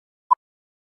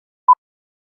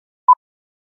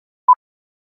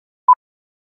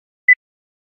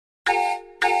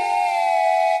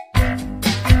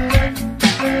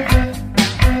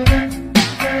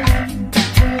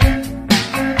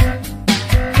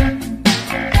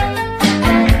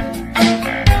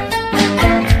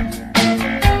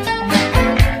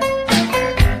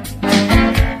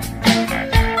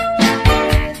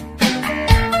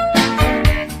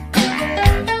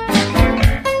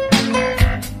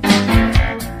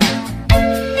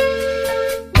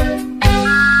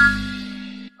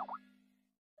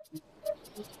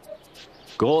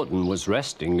Gordon was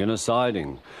resting in a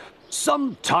siding.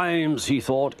 Sometimes, he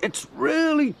thought, it's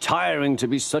really tiring to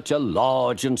be such a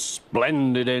large and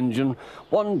splendid engine.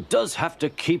 One does have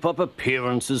to keep up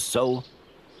appearances so.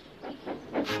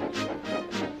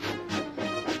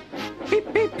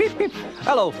 Beep, beep, beep, beep.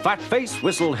 Hello, fat face,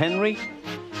 whistled Henry.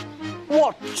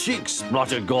 What cheeks,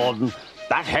 spluttered Gordon.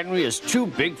 That Henry is too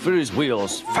big for his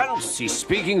wheels. Fancy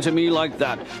speaking to me like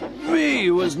that. Me,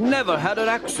 who has never had an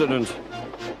accident.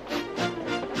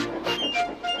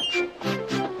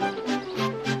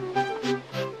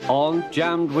 Aren't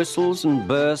jammed whistles and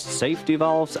burst safety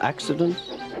valves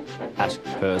accidents? Asked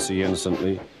Percy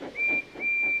innocently.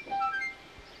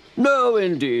 No,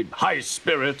 indeed. High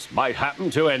spirits might happen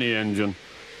to any engine.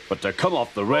 But to come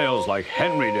off the rails like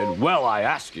Henry did, well, I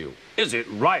ask you, is it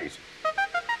right?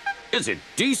 Is it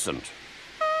decent?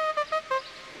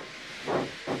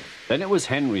 Then it was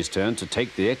Henry's turn to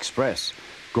take the express.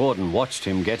 Gordon watched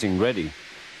him getting ready.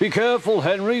 Be careful,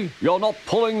 Henry. You're not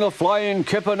pulling the flying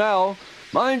kipper now.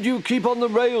 Mind you keep on the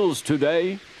rails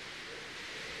today.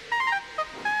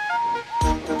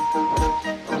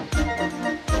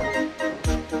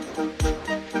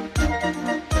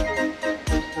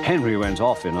 Henry went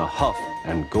off in a huff,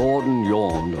 and Gordon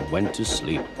yawned and went to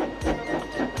sleep.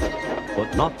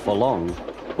 But not for long.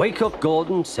 Wake up,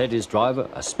 Gordon, said his driver.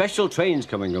 A special train's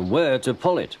coming, and we're to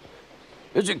pull it.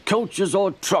 Is it coaches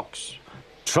or trucks?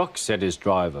 Trucks, said his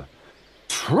driver.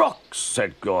 Trucks,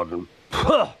 said Gordon.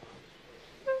 Puh!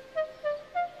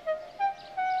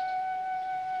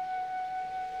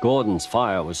 Gordon's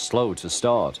fire was slow to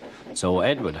start, so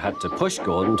Edward had to push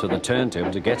Gordon to the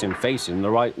turntable to get him facing the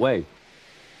right way.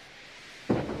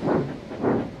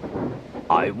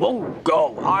 I won't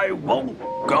go,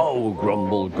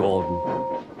 grumbled Gordon.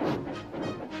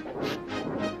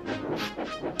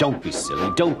 Don't be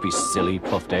silly,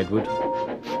 puffed Edward.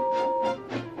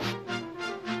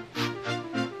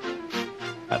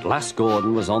 At last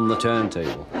Gordon was on the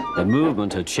turntable. The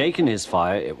movement had shaken his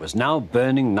fire. It was now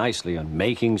burning nicely and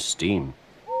making steam.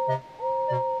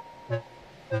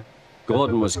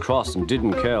 Gordon was cross and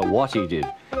didn't care what he did.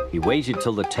 He waited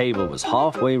till the table was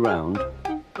halfway round.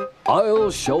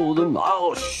 I'll show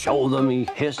them, he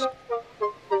hissed.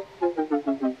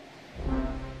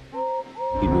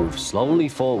 He moved slowly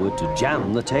forward to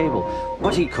jam the table,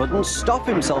 but he couldn't stop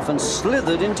himself and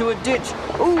slithered into a ditch.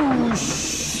 Ooh,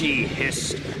 she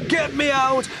hissed. Get me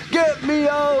out! Get me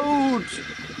out!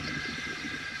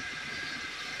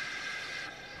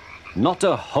 Not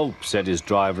a hope, said his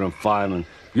driver and fireman.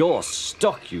 You're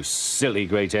stuck, you silly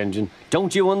great engine.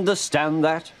 Don't you understand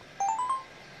that?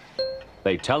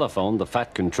 They telephoned the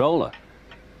Fat Controller.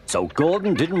 So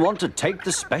Gordon didn't want to take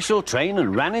the special train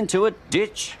and ran into a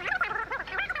ditch.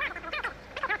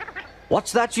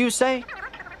 What's that you say?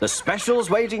 The special's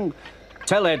waiting?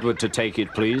 Tell Edward to take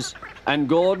it, please. And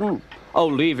Gordon? Oh,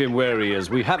 leave him where he is.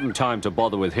 We haven't time to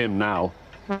bother with him now.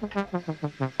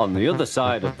 On the other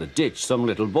side of the ditch, some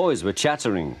little boys were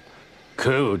chattering.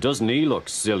 Coo, doesn't he look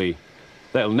silly?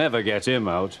 They'll never get him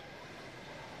out.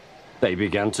 They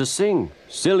began to sing.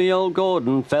 Silly old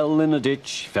Gordon fell in a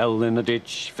ditch, fell in a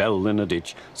ditch, fell in a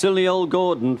ditch. Silly old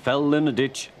Gordon fell in a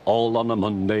ditch, all on a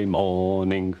Monday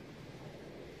morning.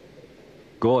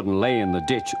 Gordon lay in the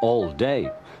ditch all day.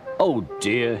 Oh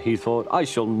dear, he thought, I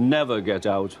shall never get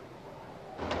out.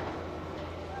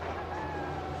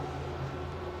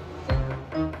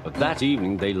 But that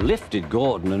evening they lifted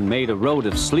Gordon and made a road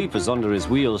of sleepers under his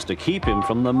wheels to keep him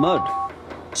from the mud.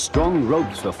 Strong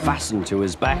ropes were fastened to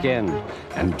his back end,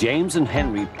 and James and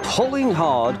Henry, pulling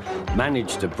hard,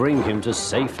 managed to bring him to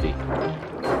safety.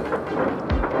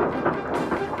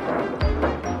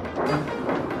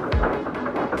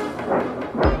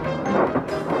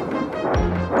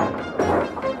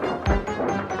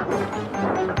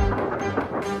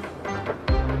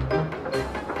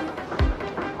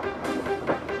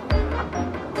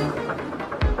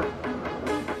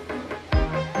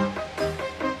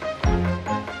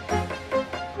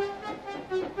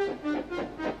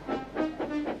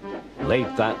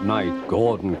 Late that night,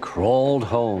 Gordon crawled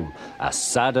home, a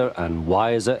sadder and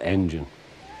wiser engine.